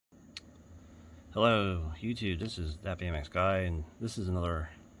Hello YouTube, this is that BMX guy, and this is another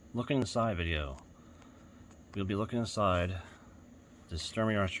looking inside video. We'll be looking inside the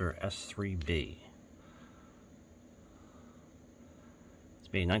Sturmey Archer S3B.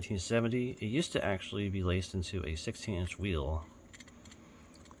 It's made in 1970. It used to actually be laced into a 16-inch wheel.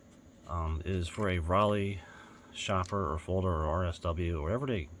 It is for a Raleigh shopper or folder or RSW or whatever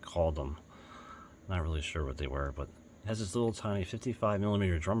they called them. Not really sure what they were, but it has this little tiny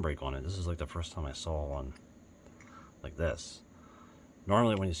 55mm drum brake on it. This is like the first time I saw one like this.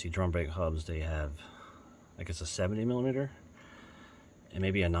 Normally when you see drum brake hubs, they have, I guess, a 70mm and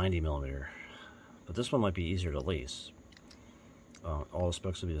maybe a 90mm. But this one might be easier to lace. All the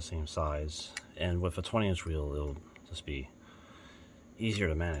spokes will be the same size, and with a 20-inch wheel, it'll just be easier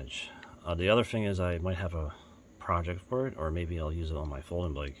to manage. The other thing is I might have a project for it, or maybe I'll use it on my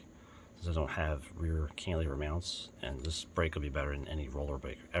folding bike, since I don't have rear cantilever mounts, and this brake will be better than any roller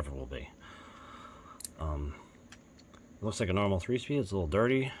brake ever will be. It looks like a normal 3-speed. It's a little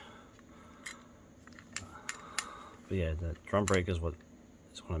dirty, but yeah, the drum brake is what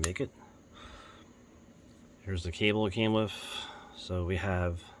is going to make it. Here's the cable it came with. So we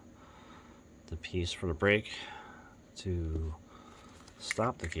have the piece for the brake to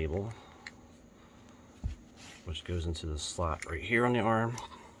stop the cable, which goes into the slot right here on the arm.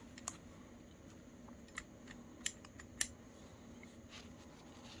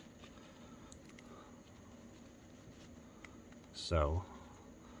 So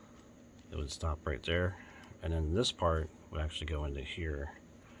it would stop right there, and then this part would actually go into here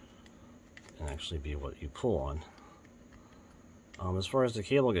and actually be what you pull on. As far as the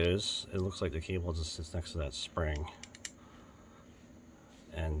cable goes, it looks like the cable just sits next to that spring,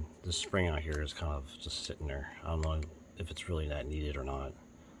 and this spring out here is kind of just sitting there. I don't know if it's really that needed or not.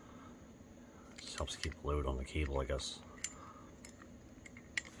 It just helps keep load on the cable, I guess.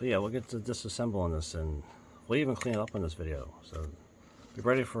 But yeah, we'll get to disassembling this, and we'll even clean it up in this video, so be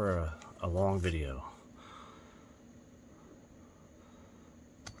ready for a long video.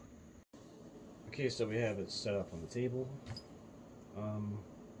 Okay, so we have it set up on the table.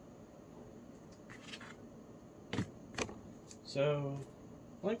 So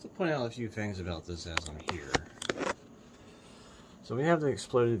I'd like to point out a few things about this as I'm here. So we have the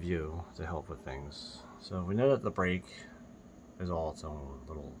exploded view to help with things. So we know that the brake is all its own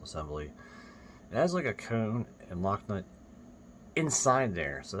little assembly. It has like a cone and lock nut inside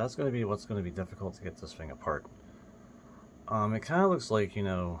there, so that's going to be what's going to be difficult to get this thing apart. It kind of looks like, you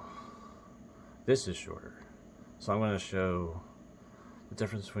know, this is shorter. So I'm going to show the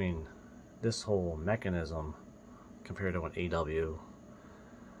difference between this whole mechanism compared to an AW.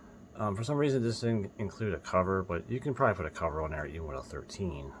 For some reason this didn't include a cover, but you can probably put a cover on there even with a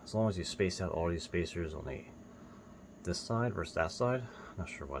 13, as long as you space out all these spacers on this side versus that side. I'm not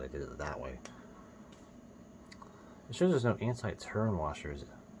sure why they did it that way. It shows there's no anti-turn washers,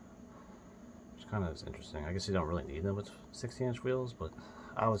 which kind of is interesting. I guess you don't really need them with 16-inch wheels, but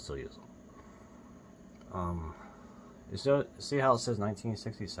I would still use them. You see how it says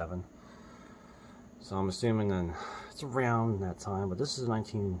 1967? So I'm assuming then it's around that time, but this is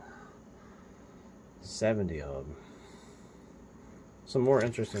 1970. Some more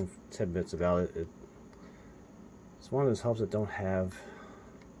interesting tidbits about it. It's one of those hubs that don't have,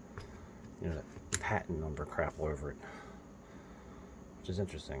 you know, that patent number crap all over it, which is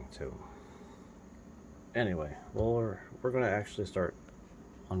interesting too. Anyway, well, we're going to actually start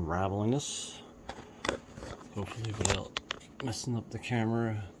unraveling this, hopefully without messing up the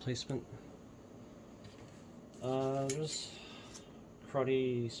camera placement. There's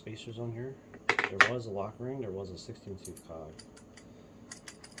cruddy spacers on here. There was a lock ring, there was a 16-tooth cog.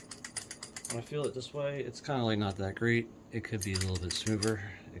 When I feel it this way, it's kind of like not that great. It could be a little bit smoother.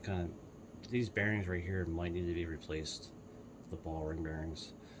 It kind of, these bearings right here might need to be replaced, the ball ring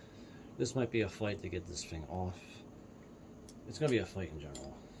bearings. This might be a fight to get this thing off. It's going to be a fight in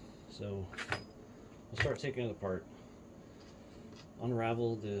general. So we'll start taking it apart.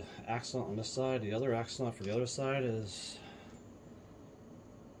 Unravel the axle on this side. The other axle for the other side is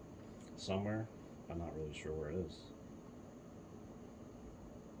somewhere. I'm not really sure where it is.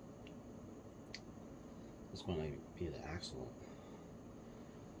 This might be the axle.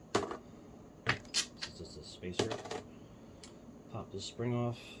 It's just a spacer. Pop this spring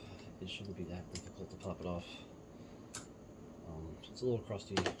off. It shouldn't be that difficult to pop it off. It's a little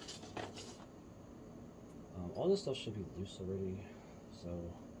crusty. All this stuff should be loose already, so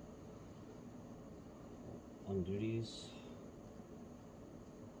undo these.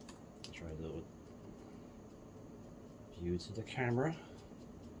 Try to do it with view to the camera.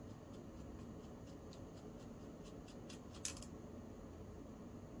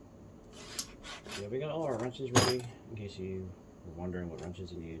 Yeah, we got all our wrenches ready, in case you were wondering what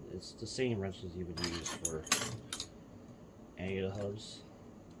wrenches you need. It's the same wrenches you would use for any of the hubs.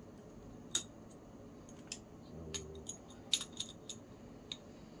 So,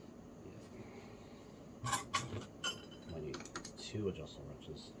 yeah. Might need 2 adjustable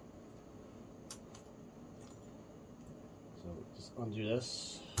wrenches. So just undo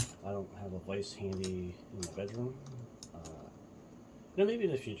this. I don't have a vise handy in my bedroom. You know, maybe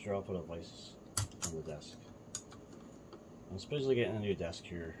in the future I'll put a vise on the desk. I'm supposedly getting a new desk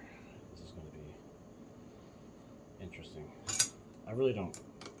here. This is going to be interesting. I really don't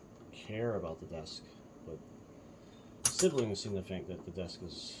care about the desk, but siblings seem to think that the desk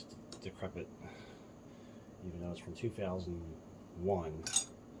is decrepit, even though it's from 2001,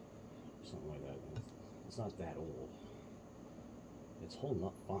 something like that. It's not that old. It's holding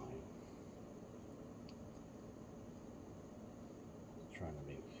up fine. Trying to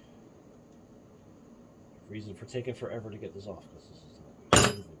make reason for taking forever to get this off, because this is not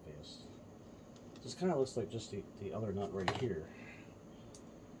moving fast. This kind of looks like just the other nut right here.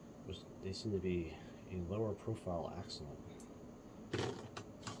 They seem to be a lower profile axle. So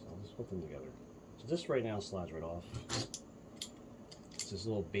I'll just put them together. So this right now slides right off. It's this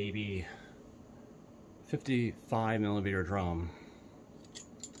little baby 55mm drum.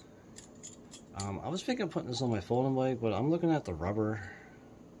 I was thinking of putting this on my folding bike, but I'm looking at the rubber,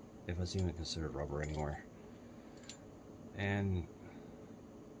 if it's even considered rubber anymore. And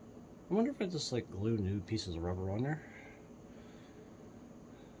I wonder if I just like glue new pieces of rubber on there,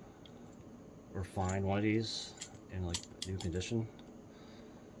 or find one of these in like new condition.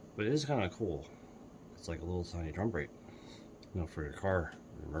 But it is kind of cool. It's like a little tiny drum brake, you know, for your car,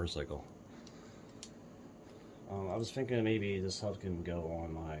 your motorcycle. I was thinking maybe this hub can go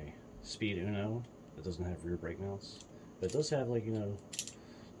on my Speed Uno. It doesn't have rear brake mounts, but it does have, like, you know,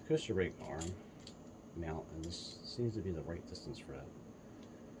 the coaster brake arm mount, and this seems to be the right distance for that.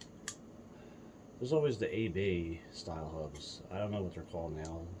 There's always the AB style hubs. I don't know what they're called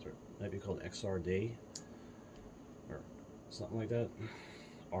now. They might be called XRD or something like that.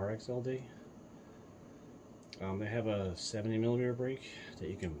 RXLD. They have a 70mm brake that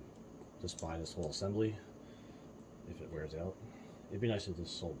you can just buy this whole assembly if it wears out. It'd be nice if this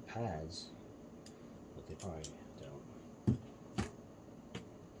sold pads, but they probably don't.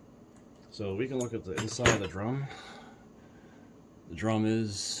 So we can look at the inside of the drum. The drum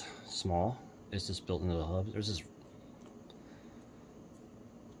is small. It's just built into the hub. There's this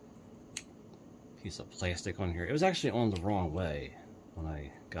piece of plastic on here. It was actually on the wrong way when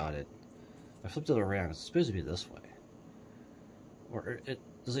I got it. I flipped it around. It's supposed to be this way. Or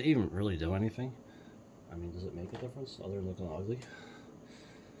does it even really do anything? I mean, does it make a difference other than looking ugly?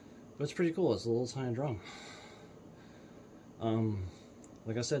 But it's pretty cool. It's a little tiny drum.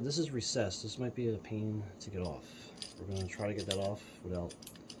 Like I said, this is recessed. This might be a pain to get off. We're going to try to get that off without,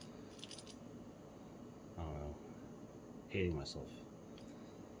 I don't know, hating myself.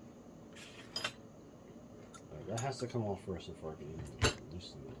 Right, that has to come off first before I can even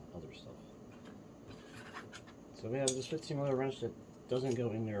loosen the other stuff. So we have this 15mm wrench that doesn't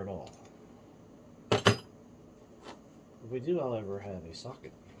go in there at all. We do, however, have a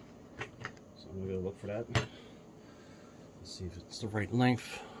socket, so I'm going to go look for that. Let's see if it's the right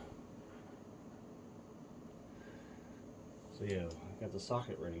length. So yeah, I got the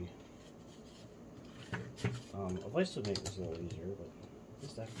socket ready. A vise would make this a little easier, but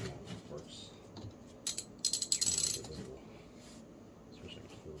this definitely works. Trying to make it visible, especially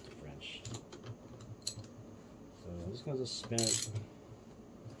with the wrench. So I'm just going to spin it.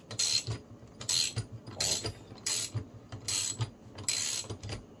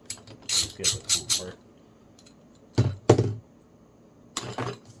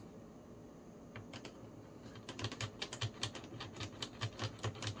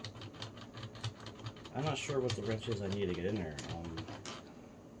 I'm not sure what the wrench is I need to get in there.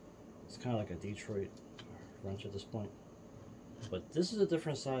 It's kind of like a Detroit wrench at this point. But this is a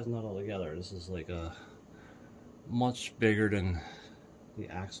different size nut altogether. This is like a much bigger than the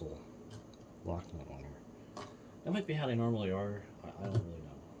axle lock nut on here. That might be how they normally are. I don't really know.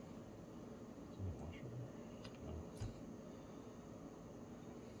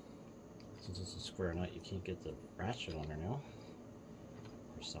 Since it's a square nut, you can't get the ratchet on there now.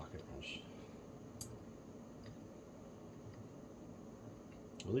 Or socket wrench.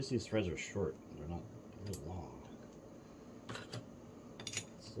 At least these threads are short. They're not really long. It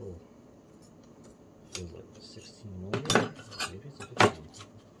still feels like 16mm. Maybe it's a 15.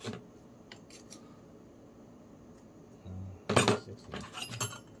 16.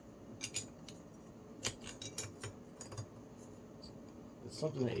 It's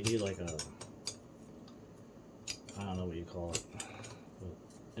something that you need like a I don't know what you call it. But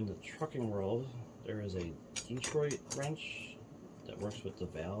in the trucking world, there is a Detroit wrench that works with the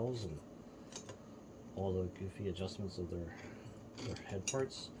valves and all the goofy adjustments of their head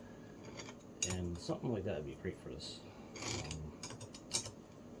parts. And something like that would be great for this.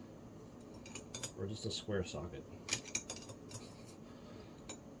 Or just a square socket.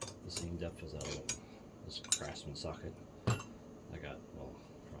 The same depth as this Craftsman socket I got, well,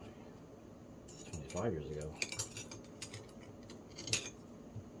 probably 25 years ago.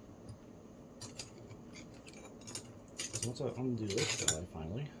 So once I undo this guy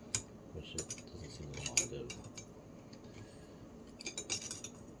finally, which it doesn't seem to want to do.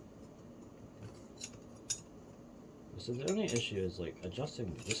 So the only issue is like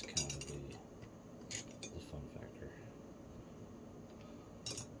adjusting the discount would be the fun factor.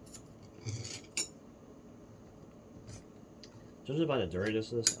 Judging by the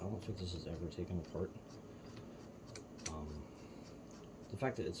dirtiness of this, I don't think this is ever taken apart. The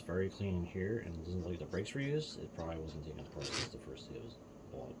fact that it's very clean in here and doesn't look like the brakes were used, it probably wasn't taken apart since the first day it was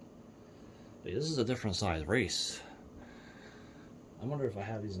bought. But this is a different size race. I wonder if I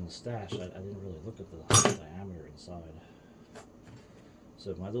have these in the stash. I didn't really look at the diameter inside.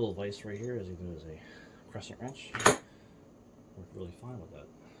 So my little vise right here, as you know, is a crescent wrench. Worked really fine with that.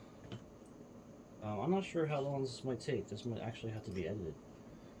 I'm not sure how long this might take. This might actually have to be edited.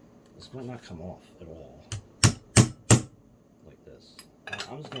 This might not come off at all. Like this.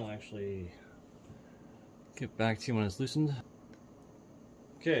 I'm just going to actually get back to you when it's loosened.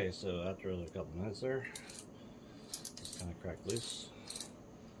 Okay, so after a couple minutes there, just kind of cracked loose.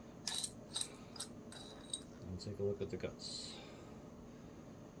 And take a look at the guts.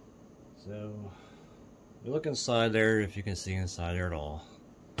 So, you look inside there, if you can see inside there at all.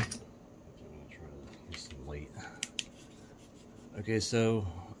 I'm going to try to use some light. Okay, so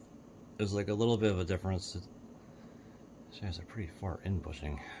there's like a little bit of a difference. There's a pretty far in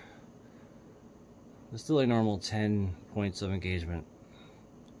bushing. There's still a normal 10 points of engagement,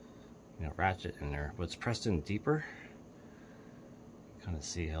 you know, ratchet in there, but it's pressed in deeper. Kind of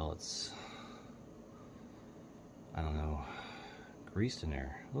see how it's, I don't know, greased in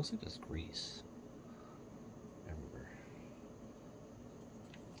there. It looks like there's grease everywhere.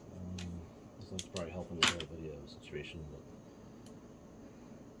 This one's probably helping the whole video situation, but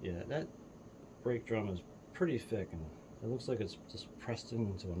yeah, that brake drum is pretty thick and it looks like it's just pressed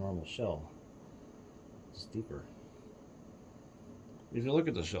into a normal shell, just deeper. If you look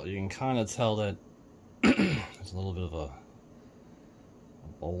at the shell, you can kind of tell that there's a little bit of a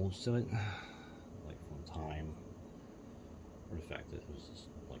bulge to it, like from time, or the fact that it was just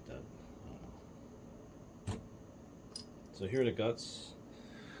like that. I don't know. So here are the guts,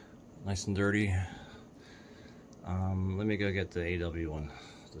 nice and dirty. Let me go get the AW one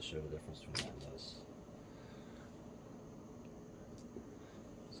to show the difference between that and this.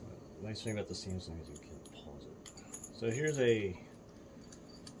 The nice thing about the seams thing is you can pause it. So here's a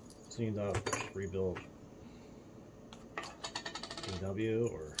cleaned up, rebuilt AW,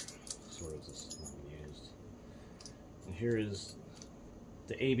 or sort of just not used. And here is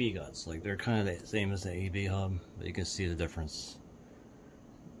the AB guts. Like they're kind of the same as the AB hub, but you can see the difference.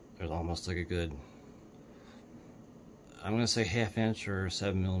 There's almost like a good, I'm going to say 1/2 inch or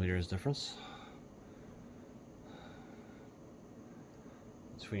 7 millimeters difference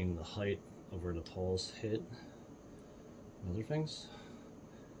between the height of where the poles hit and other things.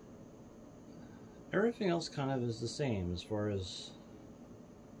 Everything else kind of is the same as far as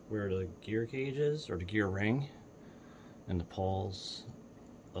where the gear cage is, or the gear ring, and the poles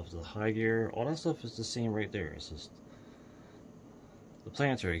of the high gear. All that stuff is the same right there. It's just the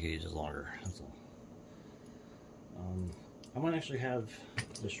planetary gauge is longer, that's all. I might actually have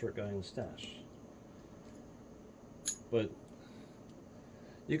this short guy in the stash, but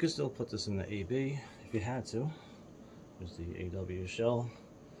you could still put this in the AB if you had to. There's the AW shell.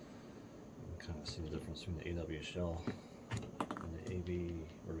 You can kind of see the difference between the AW shell and the AB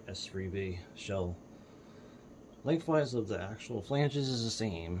or S3B shell. Lengthwise of the actual flanges is the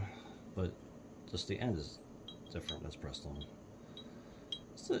same, but just the end is different. That's pressed on.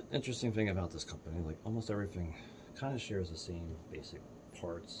 It's the interesting thing about this company. Like almost everything kind of shares the same basic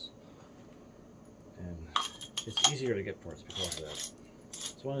parts, and it's easier to get parts because of that.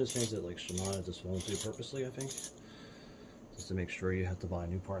 It's one of those things that like Shimano just won't do purposely, I think, just to make sure you have to buy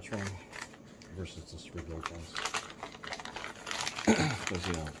new parts from them versus just rebuild things. Because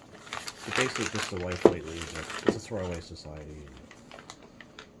you know, it's basically just the wife lately is like, it's a throwaway society.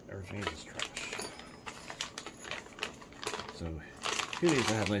 And everything is just trash. So who needs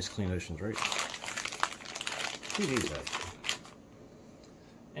to have nice clean oceans, right? Who needs that?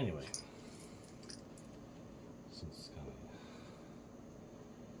 Anyway, since it's kind of,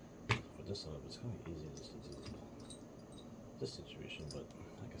 for this hub, it's kind of easy to do this situation, but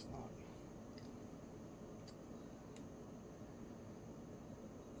I guess not.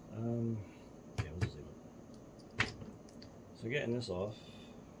 Yeah, we'll just leave it. So getting this off,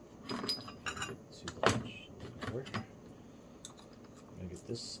 get to the ledge. I'm gonna get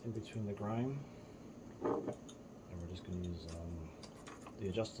this in between the grime, and we're just gonna use the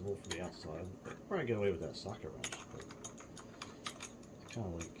adjustable for the outside. I'd probably get away with that socket wrench, but it's kind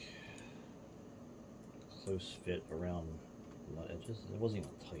of like close fit around the nut edges. It wasn't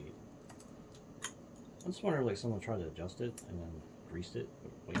even tight. I just wonder, like, someone tried to adjust it and then greased it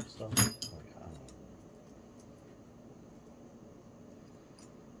with weight stuff. Like, I don't know.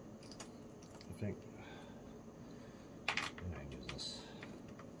 I think I can use this.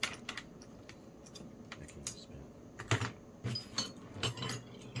 I can't spin it.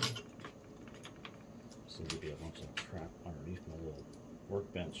 Seems to be a bunch of crap underneath my little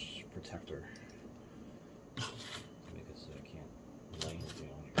workbench protector. To make it so I can't lay anything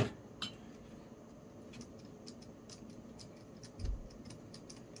on here.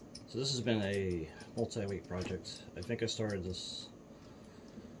 So this has been a multi-week project. I think I started this,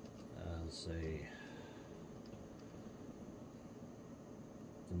 let's say,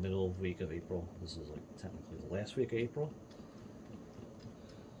 the middle week of April. This is like technically the last week of April.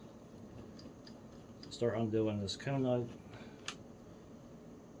 Start undoing this cone nut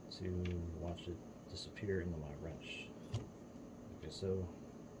to watch it disappear into my wrench. Okay, so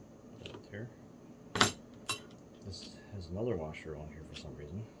right there. This has another washer on here for some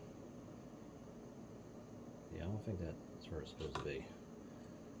reason. Yeah, I don't think that's where it's supposed to be.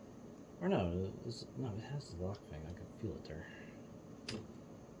 Or no, no, it has the lock thing. I can feel it there. So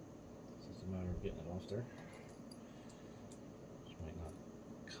it's a matter of getting it off there. Which might not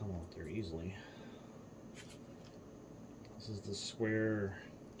come off there easily. This is the square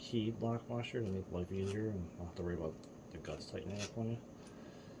key lock washer to make life easier and not have to worry about the guts tightening up on you.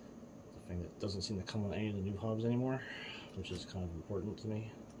 The thing that doesn't seem to come on any of the new hubs anymore, which is kind of important to me.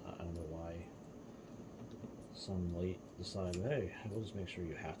 I don't know why some late decided, hey, we'll just make sure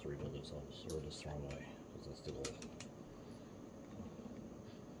you have to rebuild those hubs or just throw them away, because that's the goal.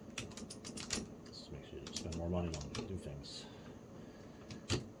 Just make sure you spend more money on new things.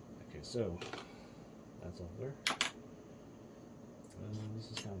 Okay, so that's all there. This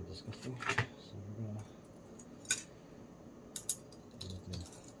is kind of disgusting, so we're gonna use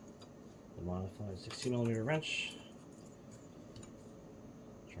the modified 16mm wrench.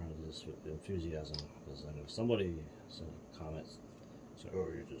 Trying to do this with enthusiasm, because I know somebody sent comments saying, "Oh,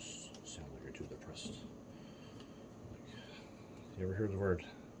 you just sound like you're too depressed." Like, you ever heard the word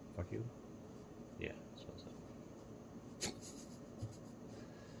 "fuck you"? Yeah, that's what I said.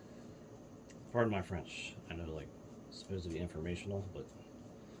 Pardon my French. I know, like, it's supposed to be informational, but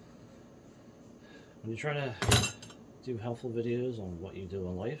when you try to do helpful videos on what you do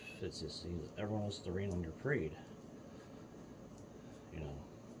in life, it's just everyone wants to rain on your parade. You know,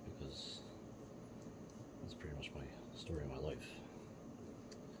 because that's pretty much my story of my life.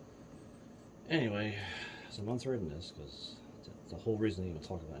 Anyway, so I'm unthreading this because the whole reason I even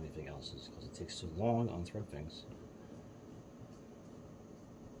talk about anything else is because it takes too long to unthread things.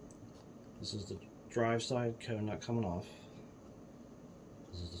 This is the drive side cone nut coming off.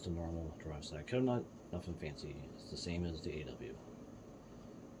 This is just a normal drive side cone nut, nothing fancy. It's the same as the AW.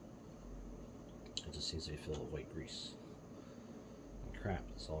 It just seems to be filled with white grease. And crap,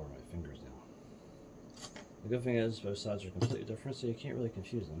 it's all over my fingers now. The good thing is both sides are completely different, so you can't really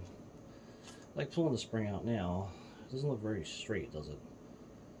confuse them. Like pulling the spring out now, it doesn't look very straight, does it?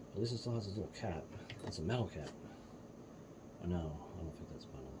 At least it still has a little cap. It's a metal cap. Oh no, I don't think that's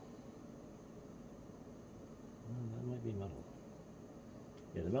metal. That might be metal.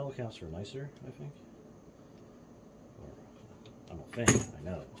 Yeah, the metal caps are nicer, I think. Or, I don't think, I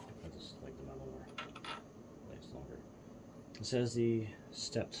know. I just like the metal more. Lasts longer. This has the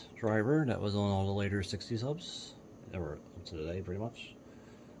stepped driver that was on all the later 60s hubs. Or up to today, pretty much.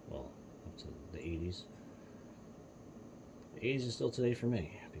 Well, up to the 80s. The 80s is still today for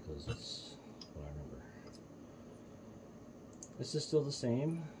me, because that's what I remember. This is still the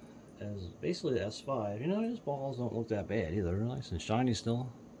same as basically the S5. You know, these balls don't look that bad either. They're nice and shiny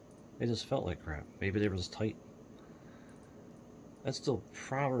still. They just felt like crap. Maybe they were just tight. I'd still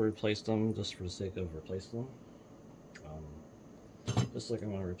probably replace them just for the sake of replacing them. Just like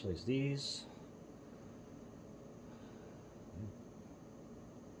I'm going to replace these.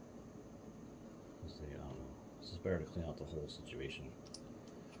 I don't know. This is better to clean out the whole situation.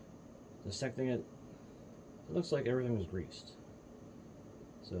 Dissecting it, it looks like everything was greased.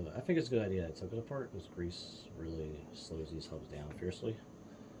 So I think it's a good idea I took it apart because grease really slows these hubs down fiercely.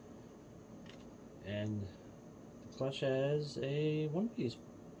 And the clutch has a one-piece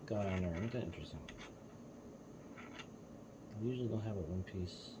guy on there. Isn't that interesting? I usually don't have a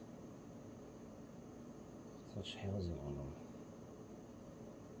one-piece clutch housing on them.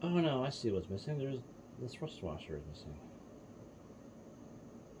 Oh no, I see what's missing. There's the thrust washer is missing.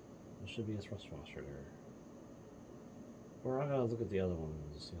 There should be a thrust washer there. Or I gotta look at the other one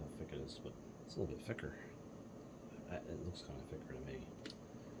and see how thick it is, but it's a little bit thicker. It looks kind of thicker to me.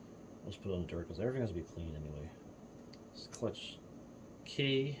 I'll just put it on the dirt because everything has to be clean anyway. This clutch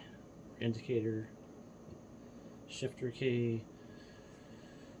key, indicator, shifter key,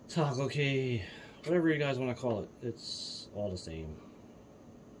 toggle key, whatever you guys want to call it, it's all the same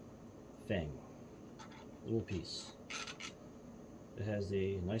thing. Little piece. It has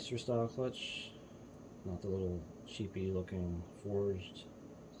the nicer style clutch, not the little cheapy looking forged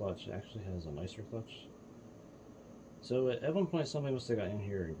clutch. It actually has a nicer clutch. So at one point somebody must have got in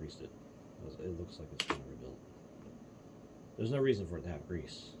here and greased it. It looks like it's been rebuilt. There's no reason for it to have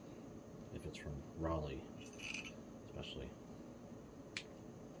grease if it's from Raleigh, especially.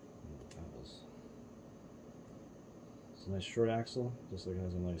 It's a nice short axle, just like it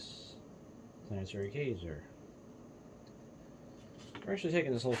has a nice planetary cage there. We're actually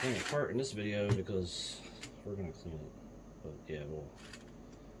taking this whole thing apart in this video because we're going to clean it. But yeah, we'll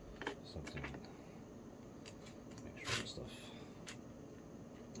something make sure of stuff.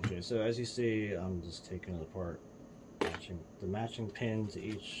 Okay, so as you see, I'm just taking it apart. The matching pin to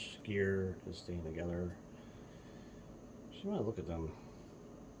each gear is staying together. Just want to look at them.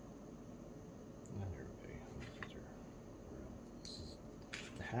 This is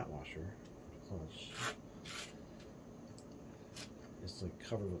the hat washer for the clutch. It's like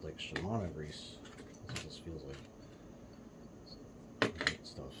covered with like Shimano grease. That's what this feels like. Great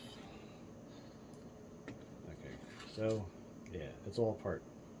stuff. Okay, so yeah, it's all apart.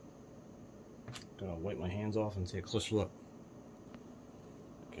 Gonna wipe my hands off and take a closer look.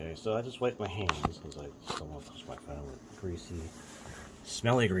 Okay, so I just wiped my hands because I just don't want to touch my phone with greasy,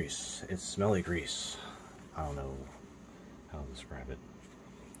 smelly grease. It's smelly grease. I don't know how to describe it.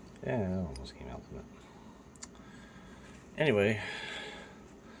 Yeah, it almost came out from it. Anyway,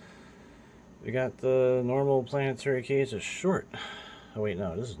 we got the normal planetary cage. It's short. Oh wait,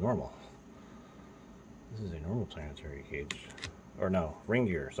 no, this is normal. This is a normal planetary cage. Or no, ring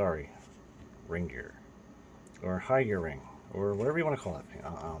gear, sorry. Ring gear. Or high gear ring. Or whatever you want to call that thing. I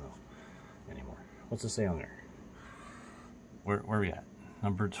don't know anymore. What's it say on there? Where are we at?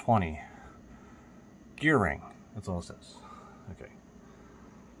 Number 20. Gear ring. That's all it says. Okay.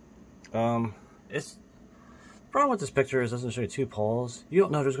 It's the problem with this picture is it doesn't show you two pawls. You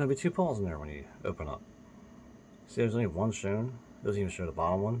don't know there's going to be two pawls in there when you open up. See, there's only one shown. It doesn't even show the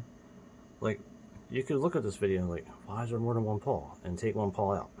bottom one. Like, you could look at this video and like, why is there more than one paw? And take one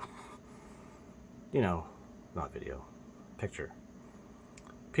paw out. You know, not video. Picture.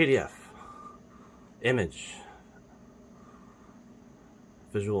 PDF. Image.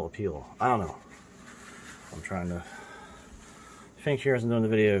 Visual appeal. I don't know. I'm trying to think here as I'm doing the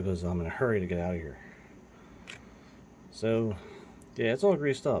video because I'm in a hurry to get out of here. So, yeah, it's all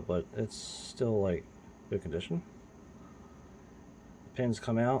greased up, but it's still like good condition. The pins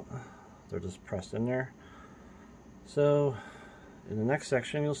come out. They're just pressed in there. So, in the next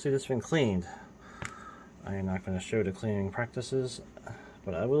section, you'll see this thing cleaned. I am not going to show the cleaning practices,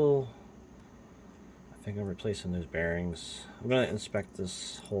 but I will. I think I'm replacing those bearings. I'm going to inspect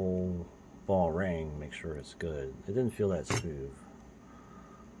this whole ball ring, make sure it's good. It didn't feel that smooth.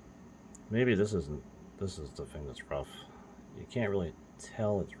 Maybe this is the thing that's rough. You can't really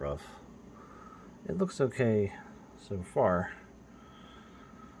tell it's rough. It looks okay so far.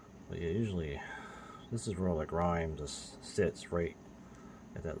 But yeah, usually this is where all the grime just sits right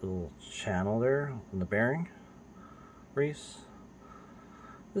at that little channel there in the bearing grease.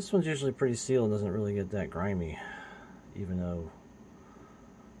 This one's usually pretty sealed and doesn't really get that grimy, even though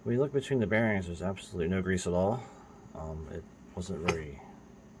when you look between the bearings there's absolutely no grease at all. It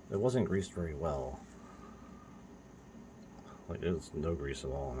wasn't greased very well. Like, there's no grease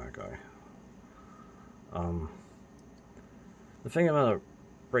at all on that guy. The thing about a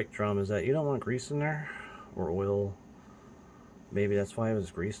brake drum is that you don't want grease in there, or oil. Maybe that's why it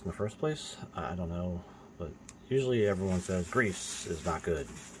was greased in the first place. I don't know, but usually everyone says grease is not good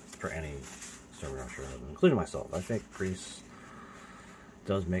for any Sturmey Archer hub, including myself. I think grease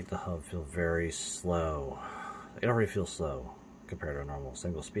does make the hub feel very slow. It already feels slow compared to a normal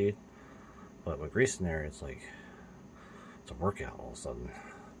single speed, but with grease in there, it's like it's a workout all of a sudden.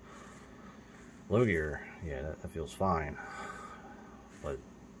 Low gear, yeah, that feels fine, but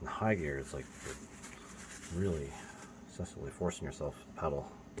In high gear, it's like you're really excessively forcing yourself to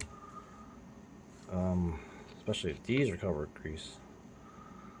pedal. Especially if these are covered with grease,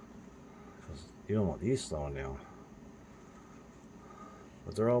 because you don't want these slowing down.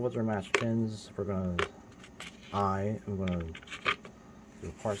 But they're all with their matched pins. I'm gonna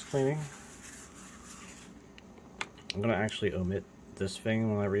do parts cleaning. I'm gonna actually omit this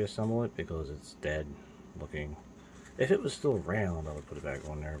thing when I reassemble it because it's dead looking. If it was still round, I would put it back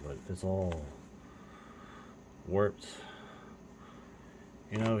on there, but it's all warped.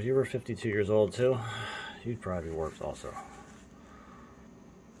 You know, if you were 52 years old too, you'd probably be warped also.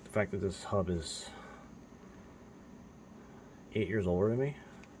 The fact that this hub is 8 years older than me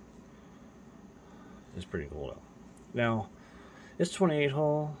is pretty cool though. Now, it's 28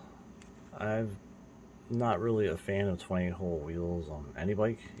 hole. I'm not really a fan of 28 hole wheels on any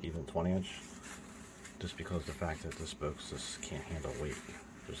bike, even 20-inch, just because the fact that the spokes just can't handle weight.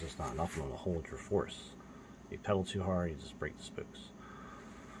 There's just not enough of them to hold your force. You pedal too hard, you just break the spokes.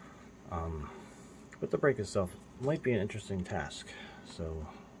 But the brake itself might be an interesting task. So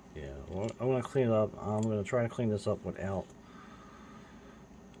yeah, well, I want to clean it up. I'm going to try to clean this up without,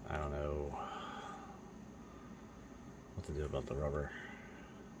 I don't know what to do about the rubber.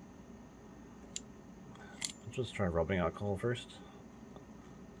 I'll just try rubbing alcohol first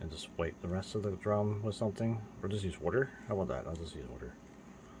and just wipe the rest of the drum with something, or just use water. How about that? I'll just use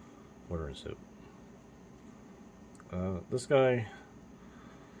water and soap. This guy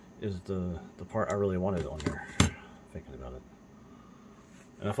is the part I really wanted on there, thinking about it.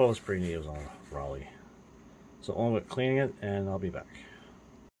 And I thought it was pretty neat. It was on Raleigh. So on with cleaning it, and I'll be back.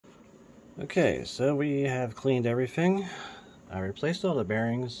 Okay, so we have cleaned everything. I replaced all the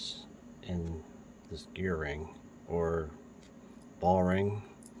bearings in this gear ring, or ball ring.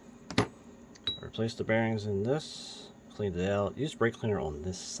 I replaced the bearings in this, cleaned it out, used brake cleaner on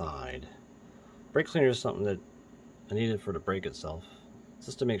this side. Brake cleaner is something that I needed for the brake itself,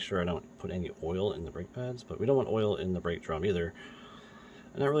 just to make sure I don't put any oil in the brake pads, but we don't want oil in the brake drum either.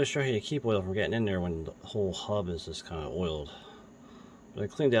 I'm not really sure how you keep oil from getting in there when the whole hub is just kind of oiled. But I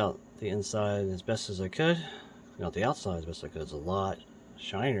cleaned out the inside as best as I could, cleaned out the outside as best I could. It's a lot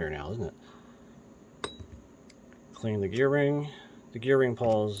shinier now, isn't it? Cleaned the gear ring. The gear ring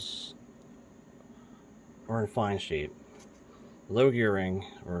pawls are in fine shape. Low gear ring,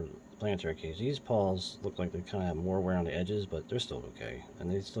 or planetary cage, these paws look like they kind of have more wear on the edges, but they're still okay,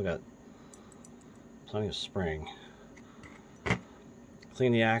 and they still got plenty of spring.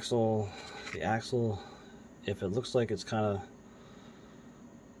 Clean the axle. The axle, if it looks like it's kind of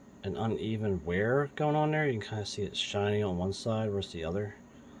an uneven wear going on there, you can kind of see it shiny on one side versus the other,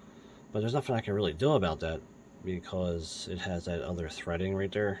 but there's nothing I can really do about that because it has that other threading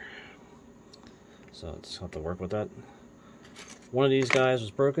right there, so it's have to work with that. One of these guys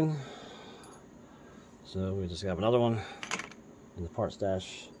was broken, so we just got another one in the part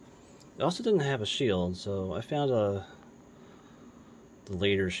stash. It also didn't have a shield, so I found the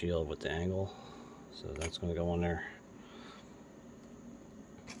later shield with the angle, so that's going to go on there.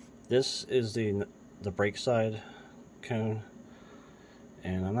 This is the brake side cone,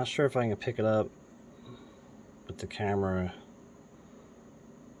 and I'm not sure if I can pick it up with the camera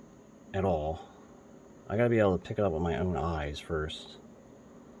at all. I gotta be able to pick it up with my own eyes first.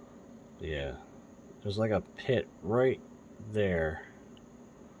 Yeah, there's like a pit right there,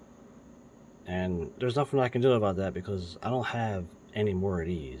 and there's nothing I can do about that because I don't have any more of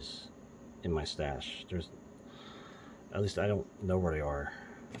these in my stash. At least I don't know where they are.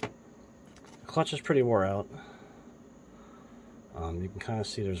 The clutch is pretty wore out. You can kind of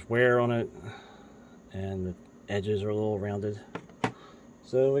see there's wear on it, and the edges are a little rounded.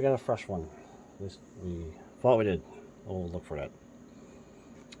 So we got a fresh one. At least we thought we did. We'll look for that.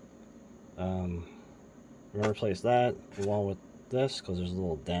 We're going to replace that along with this because there's a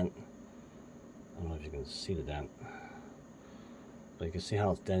little dent. I don't know if you can see the dent, but you can see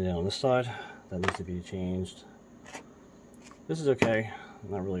how it's dented on this side. That needs to be changed. This is okay. I'm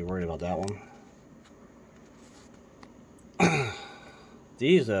not really worried about that one.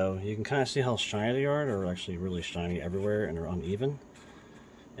 These though, you can kind of see how shiny they are. They're actually really shiny everywhere, and they're uneven.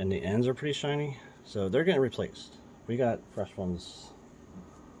 And the ends are pretty shiny, so they're getting replaced. We got fresh ones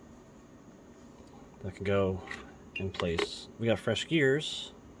that can go in place. We got fresh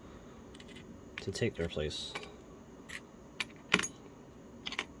gears to take their place.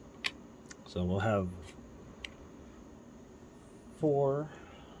 So we'll have 4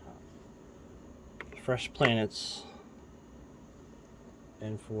 fresh planets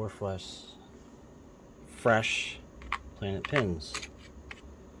and 4 fresh planet pins.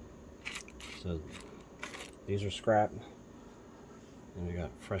 So these are scrap. And we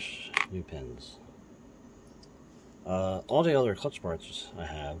got fresh new pins. All the other clutch parts I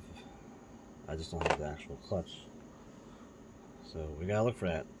have, I just don't have the actual clutch. So we gotta look for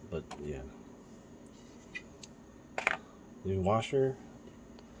that, but yeah. New washer,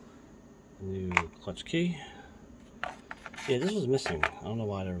 new clutch key. Yeah, this was missing. I don't know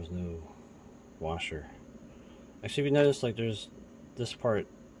why there was no washer. Actually, if you notice, like this part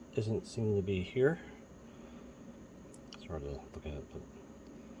isn't seeming to be here. It's hard to look at it,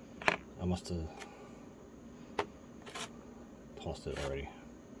 but I must have tossed it already.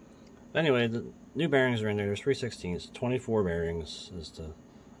 But anyway, the new bearings are in there. There's 3/16. 24 bearings is the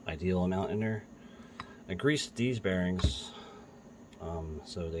ideal amount in there. I greased these bearings,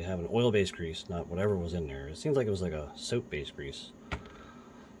 so they have an oil-based grease, not whatever was in there. It seems like it was like a soap-based grease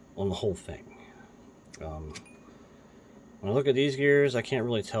on the whole thing. When I look at these gears, I can't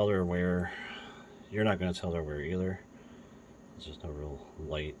really tell their wear. You're not going to tell their wear either. It's just no real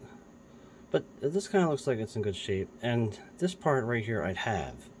light. But this kind of looks like it's in good shape. And this part right here I'd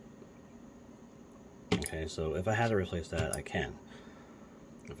have. Okay, so if I had to replace that, I can.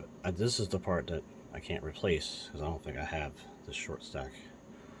 This is the part that I can't replace because I don't think I have this short stack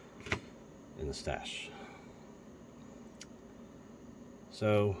in the stash.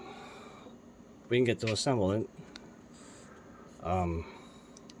 So we can get to assemble it. I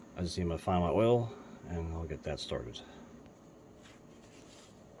just need to find my oil and I'll get that started.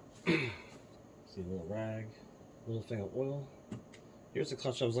 See a little rag, little thing of oil. Here's the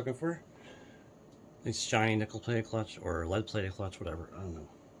clutch I was looking for. It's shiny nickel plated clutch or lead plated clutch, whatever, I don't know.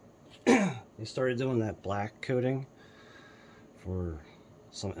 They started doing that black coating for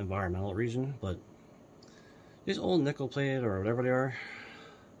some environmental reason, but these old nickel plated or whatever they are,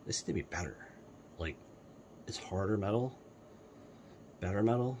 they seem to be better. Like, it's harder metal, better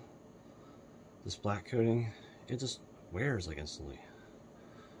metal. This black coating, it just wears like instantly.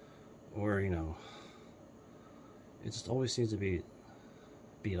 Or, you know, it just always seems to be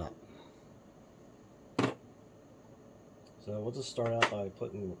beat up. So we'll just start out by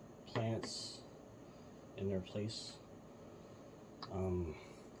putting planets in their place.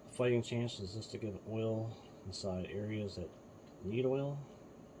 Fighting chance is just to give oil inside areas that need oil.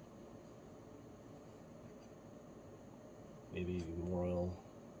 Maybe more oil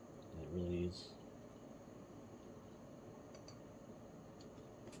than it really needs.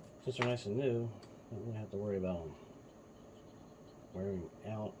 Since they're nice and new, I don't really have to worry about them wearing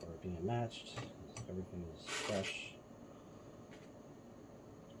out or being matched. Everything is fresh.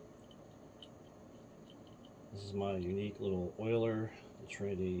 This is my unique little oiler, the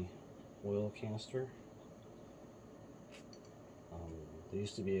Trinity oil canister. They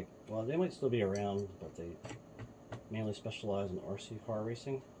used to be, well, they might still be around, but they mainly specialize in RC car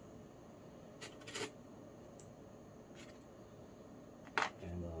racing.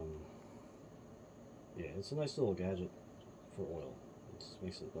 And yeah, it's a nice little gadget for oil. It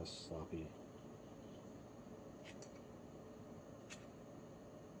makes it less sloppy.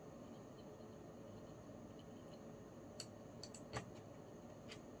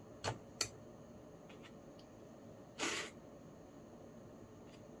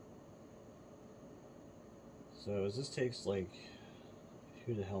 So as this takes, like,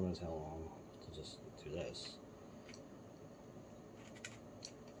 who the hell knows how long to just do this.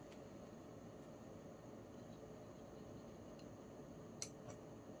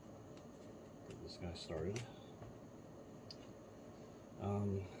 Get this guy started.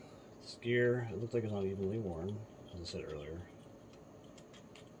 This gear, it looked like it's not evenly worn, as I said earlier.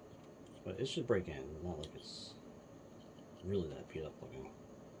 But it should break in, not like it's really that beat up looking.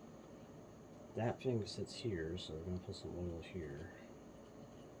 That thing sits here, so we're going to put some oil here.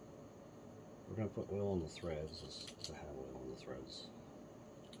 We're going to put oil on the threads, just to have oil on the threads.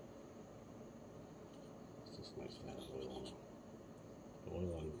 It's just nice to have oil on them. The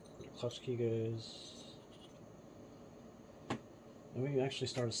oil on where the clutch key goes. And we can actually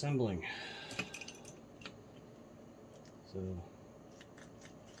start assembling. So,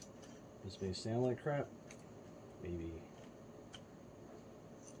 this may sound like crap, maybe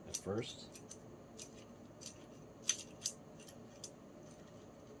at first.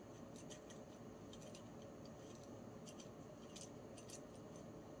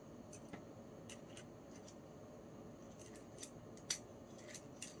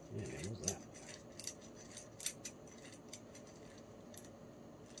 Yeah, what was that?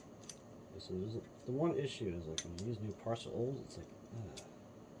 So the one issue is, like, when you use new parts or old, it's like,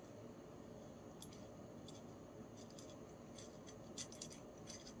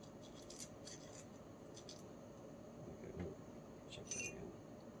 okay, we'll check that again.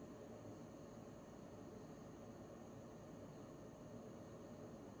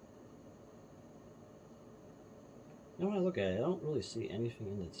 And when I look at it, I don't really see anything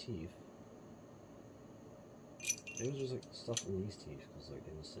in the teeth. Maybe it was just like stuff in these teeth because like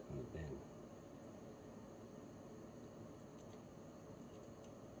they just sit in the bin.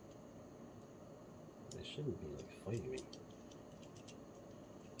 They shouldn't be like fighting me.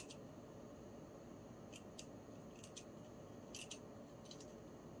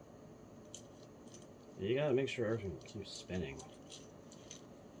 You gotta make sure everything keeps spinning.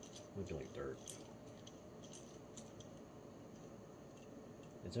 Might be like dirt.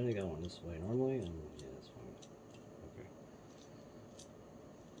 It's only going this way normally, and yeah, that's fine. Okay.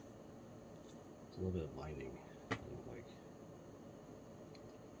 It's a little bit of binding. I don't like.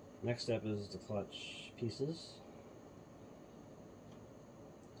 Next step is the clutch pieces.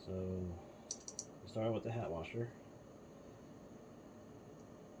 So, we started with the hat washer.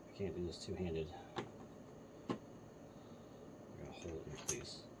 I can't do this two-handed. Hold it in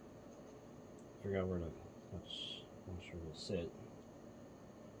place. Figure out where the clutch washer will sit.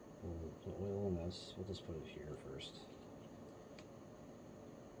 We'll put oil in this. We'll just put it here first.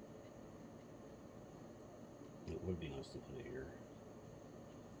 It would be nice to put it here.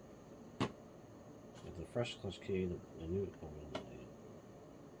 With the fresh clutch key, the new. Oh,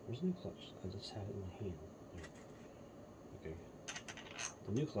 where's the new clutch? I just had it in my hand. There. Okay.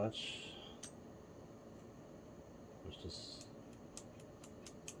 The new clutch was just.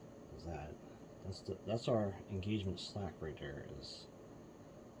 That that's our engagement slack right there. Is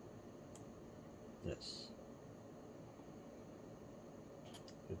this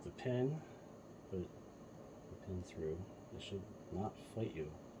with the pin? Put the pin through. It should not fight you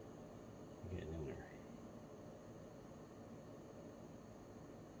getting in there.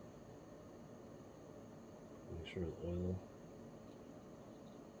 Make sure the oil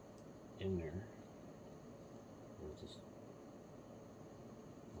in there. We'll just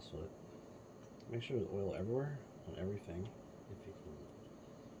it. Make sure there's oil everywhere on everything if you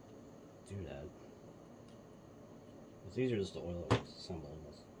can do that. It's easier just to oil it once assembled.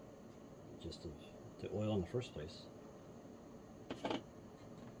 That's just the oil in the first place.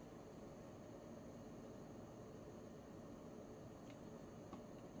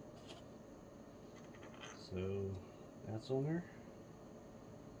 So that's on there.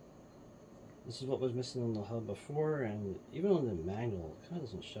 This is what was missing on the hub before, and even on the manual, it kind of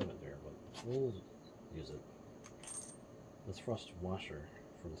doesn't show it there, but we'll use it. The thrust washer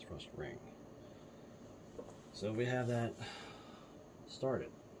for the thrust ring. So we have that started.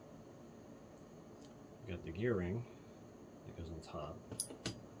 We got the gear ring that goes on top.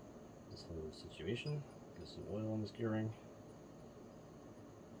 This whole situation. Get some oil on this gear ring.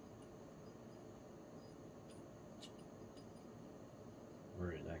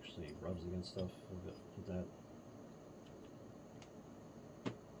 Where it actually rubs against stuff. We'll put that.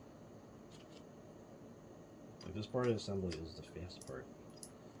 Like this part of the assembly is the fast part.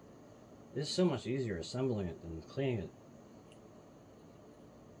 It's so much easier assembling it than cleaning it.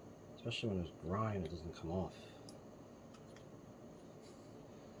 Especially when there's grime, it doesn't come off.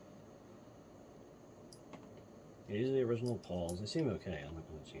 Yeah, these are the original pawls. They seem okay. I'm not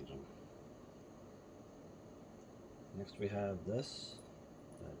going to change them. Next we have this.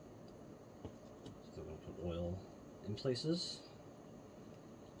 Still going to put oil in places.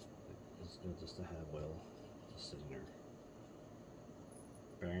 It's good just to have oil just sitting there.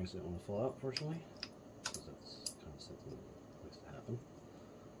 Bearings don't want to fall out, fortunately, because that's kind of something that likes to happen.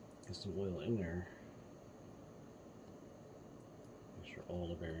 Get some oil in there. Make sure all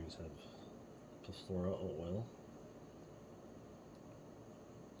the bearings have plethora of oil.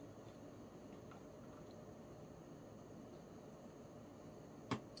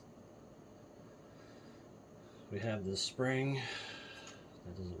 We have this spring.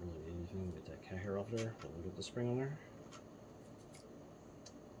 That doesn't really need anything. Get that cat hair off there, but we'll get the spring on there.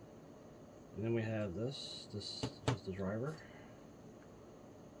 And then we have this. This is the driver.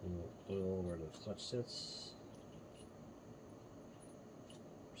 And oil where the clutch sits.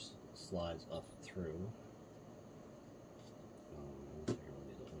 Slides up through. I don't think I really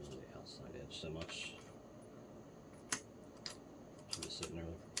need to oil the outside edge so much. Should be sitting there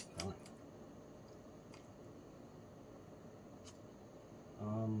fine.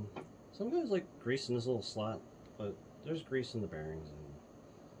 Some guys like grease in this little slot, but there's grease in the bearings, and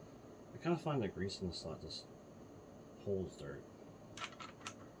I kind of find that grease in the slot just holds dirt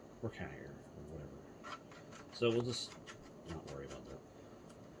or cat hair or whatever. So we'll just not worry about that.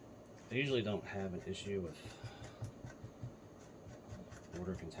 I usually don't have an issue with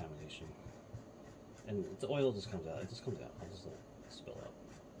water contamination, and the oil just comes out. It just comes out. I'll just let it spill out.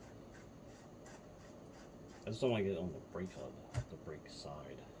 I just don't want to get it on the brake hub, the brake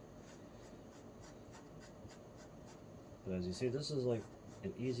side. But as you see, this is like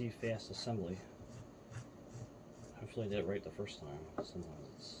an easy, fast assembly. Hopefully I did it right the first time. Sometimes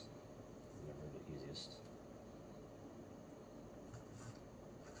it's never the easiest.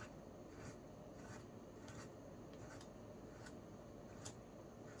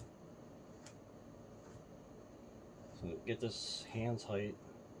 So get this hand tight,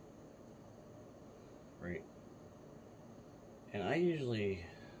 right? And I usually,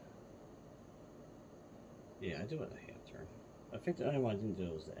 yeah, I do it a half turn. I think the only one I didn't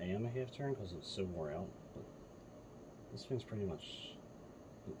do was the AM a half turn because it's so wore out. But this thing's pretty much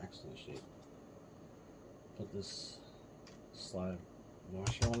in excellent shape. Put this slide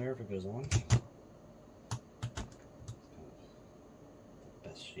washer on there if it goes on. It's kind of the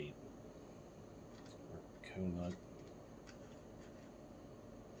best shape. Or cone nut.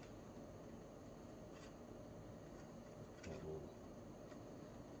 That will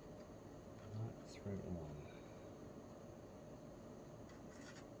not thread on.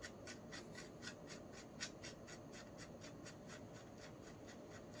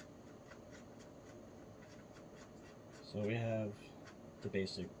 So we have the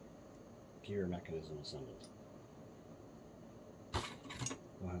basic gear mechanism assembled.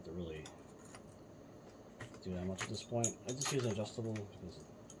 Don't have to really do that much at this point. I just use an adjustable because it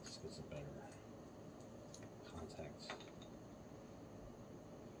just gets a better contact.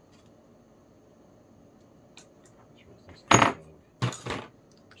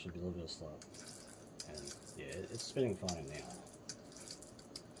 Should be a little bit of slop. And yeah, it's spinning fine now.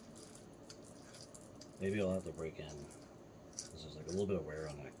 Maybe I'll have to break in. There's like a little bit of wear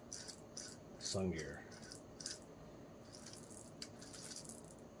on that sun gear.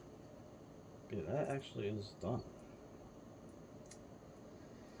 Yeah, that actually is done.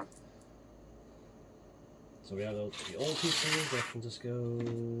 So we have the old pieces that can just go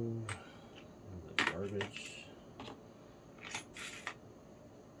in the garbage.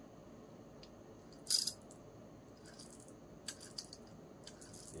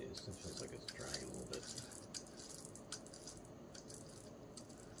 Yeah, it still feels like it's dragging a little bit.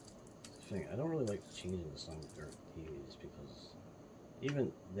 I don't really like changing the sun or TVs because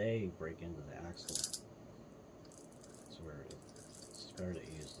even they break into the axle. That's where it's better to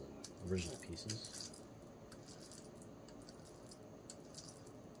use the original pieces.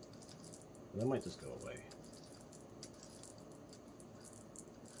 That might just go away.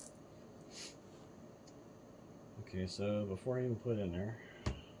 Okay, so before I even put it in there,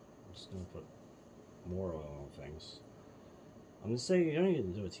 I'm just going to put more oil on things. I'm going to say you don't need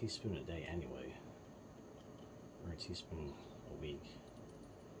to do a teaspoon a day anyway, or a teaspoon a week.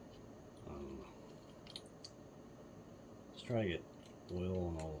 Just try to get oil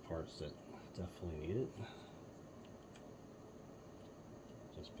on all the parts that definitely need it,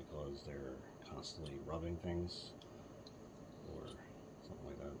 just because they're constantly rubbing things or something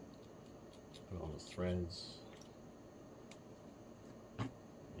like that. Put it on the threads,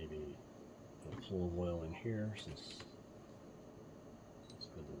 maybe put a pool of oil in here since it's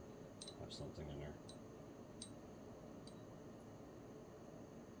good to have something in there.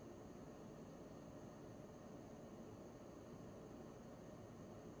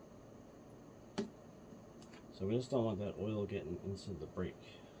 So we just don't want that oil getting into the brake.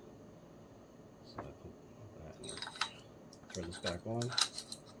 So I put that in there. Thread this back on.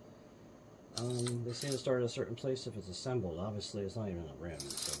 They say to start at a certain place if it's assembled. Obviously it's not even a rim,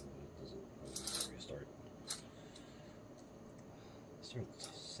 so it doesn't restart. I started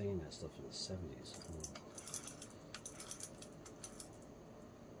saying that stuff in the 70s.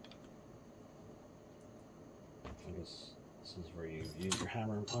 I guess this is where you use your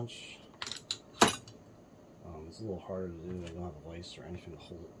hammer and punch. It's a little harder to do. I don't have a vise or anything to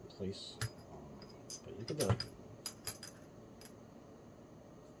hold it in place, but you can do it.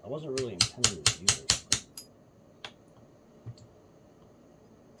 I wasn't really intending to use it.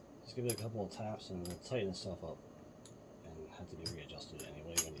 Just give it a couple of taps and it'll tighten itself up and have to be readjusted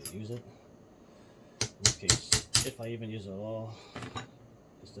anyway when you use it. In this case, if I even use it at all,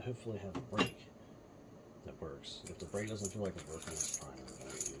 is to hopefully have a brake that works. If the brake doesn't feel like it's working, it's fine. It's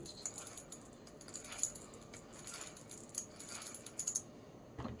going to get used.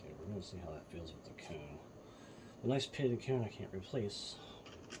 We're going to see how that feels with the cone. The nice pitted cone I can't replace.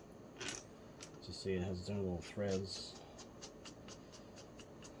 As you see, it has its own little threads.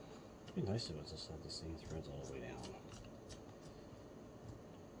 It'd be nice if it just had the same threads all the way down.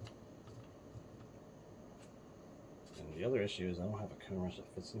 And the other issue is I don't have a cone wrench that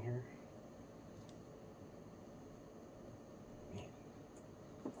fits in here. Man,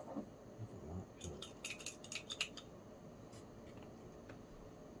 that is not good.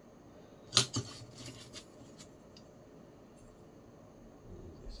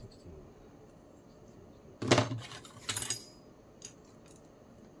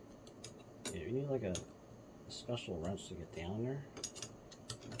 like a special wrench to get down there.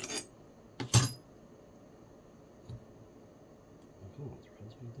 Oh, come on,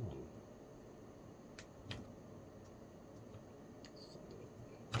 threads, what are you doing?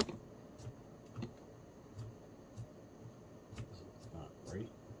 Is it not right?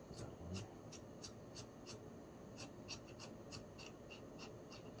 Is that why?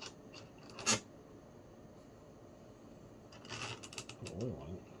 Put oil on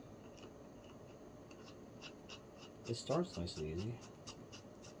it. It starts nice and easy.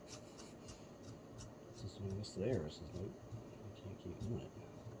 It's just when it gets there, it's just like, I can't keep doing it.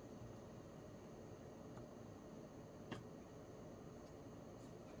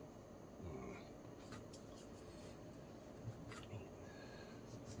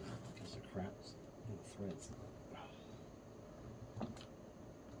 Because the crap's in the threads.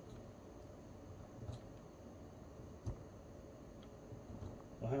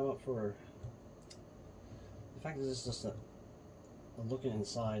 Well, how about for the fact that this is just a looking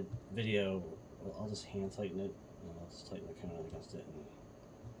inside video? Well, I'll just hand tighten it, and I'll just tighten the cone against it and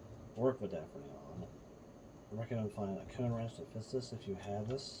work with that for now. I recommend finding a cone wrench that fits this if you have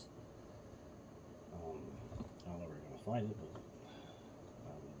this. I don't know where you're going to find it, but I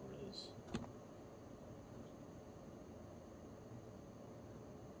don't know where it is.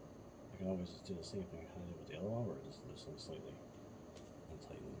 I can always just do the same thing I did with the other one, where I just loosen slightly and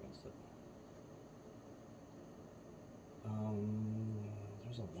tighten against it.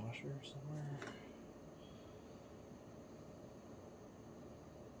 There's a washer somewhere.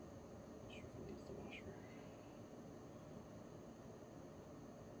 Not sure if it needs the washer.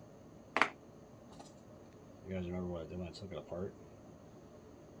 You guys remember what I did when I took it apart?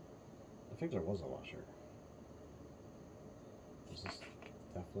 I think there was a washer. Is this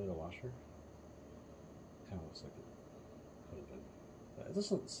definitely the washer? Kind of looks like it could have been. But it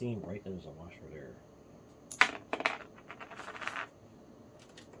doesn't seem right that there's a washer there.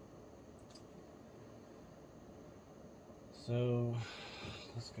 So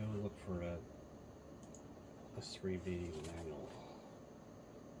let's go look for a S3B manual.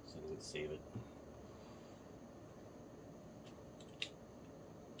 So I didn't save it.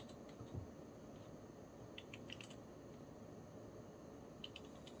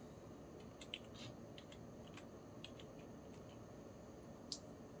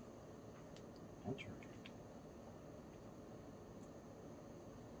 Enter.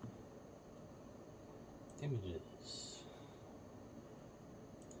 Images.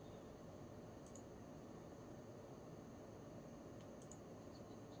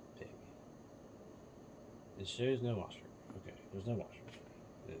 It shows no washer. Okay, there's no washer.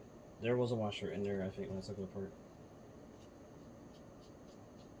 There was a washer in there, I think, when I took it apart.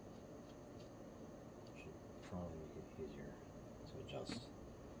 Should probably make it easier to adjust.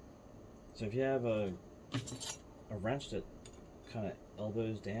 So if you have a wrench that kind of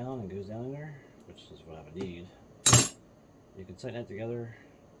elbows down and goes down in there, which is what I would need, you can tighten that together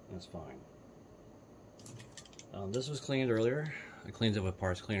and it's fine. This was cleaned earlier. I cleaned it with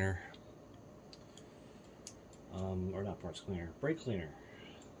parts cleaner. Or not parts cleaner, brake cleaner.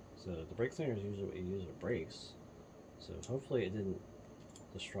 So the brake cleaner is usually what you use with brakes. So hopefully it didn't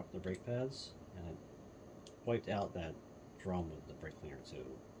disrupt the brake pads, and it wiped out that drum with the brake cleaner too.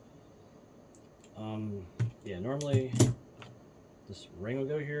 Yeah, normally this ring will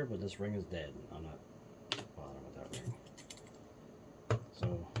go here, but this ring is dead. I'm not bothering with that ring. So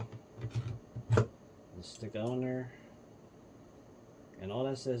just stick that on there, and all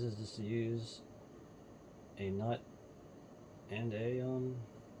that says is just to use a nut and a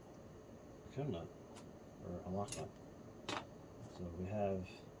cone nut, or a lock nut. So we have,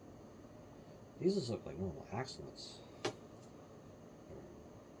 these just look like normal axle nuts. They're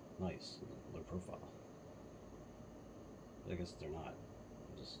nice, low profile. But I guess they're not,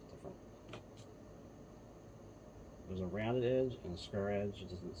 they're just different. There's a rounded edge and a square edge. It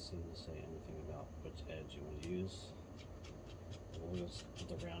doesn't seem to say anything about which edge you want to use. We'll just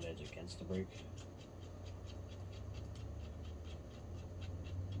put the round edge against the brake.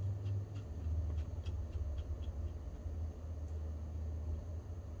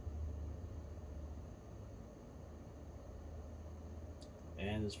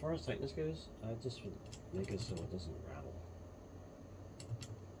 And as far as tightness goes, I just would make it so it doesn't rattle.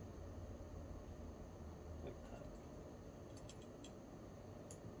 Like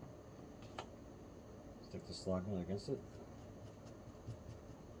that. Stick the slog nut against it.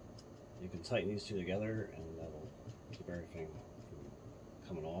 You can tighten these two together and that'll keep everything from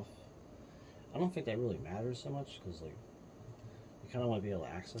coming off. I don't think that really matters so much because, like, you kind of want to be able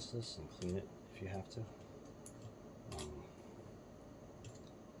to access this and clean it if you have to.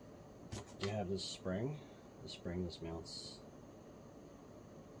 We have this spring. The spring this mounts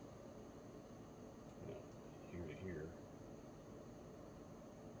here to here.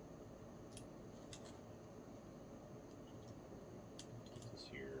 Get this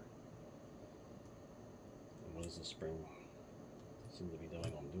here. And what does the spring seem to be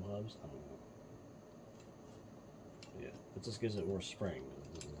doing on new hubs? I don't know. Yeah, it just gives it more spring.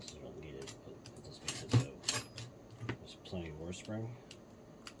 It doesn't necessarily need it, but it just makes it so. There's plenty more spring.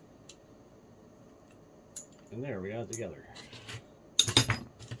 And there, we got it together.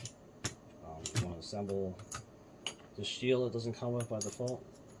 You want to assemble the shield that doesn't come with by default.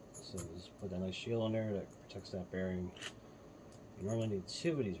 So just put that nice shield on there that protects that bearing. You normally need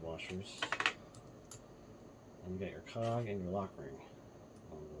 2 of these washers. And you got your cog and your lock ring.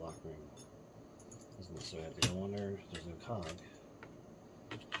 The lock ring doesn't necessarily have to go on there. There's no cog.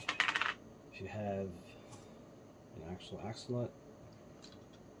 If you have an actual axle nut.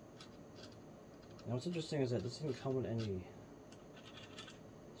 Now what's interesting is that this didn't come with any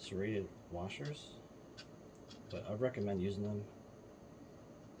serrated washers, but I recommend using them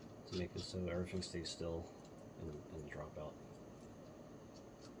to make it so everything stays still and drop out.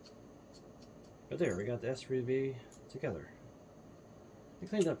 But there, we got the S3B together. It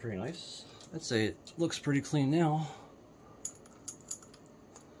cleaned up pretty nice. I'd say it looks pretty clean now.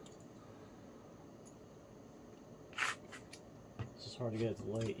 It's just hard to get it to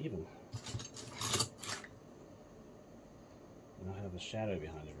lay even. You don't have a shadow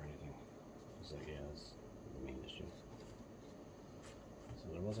behind it or anything. It's like, yeah, that's the main issue. So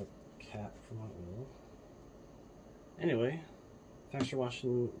there was a cap for my wheel. Anyway, thanks for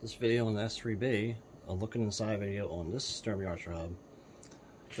watching this video on the S3B. A looking inside video on this Sturmey Archer hub.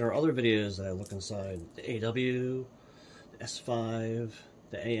 There are other videos that I look inside the AW, the S5,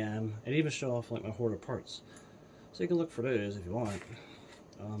 the AM, and even show off like my hoard of parts. So you can look for those if you want.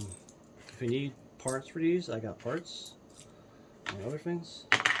 If you need parts for these, I got parts and other things.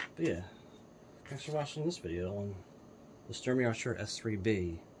 But yeah, thanks for watching this video on the Sturmey Archer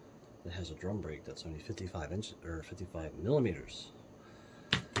S3B that has a drum brake that's only 55 inches or 55 millimeters.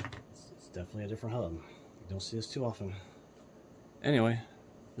 It's definitely a different hub. You don't see this too often. Anyway,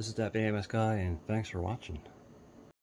 this is that BAMS guy, and thanks for watching.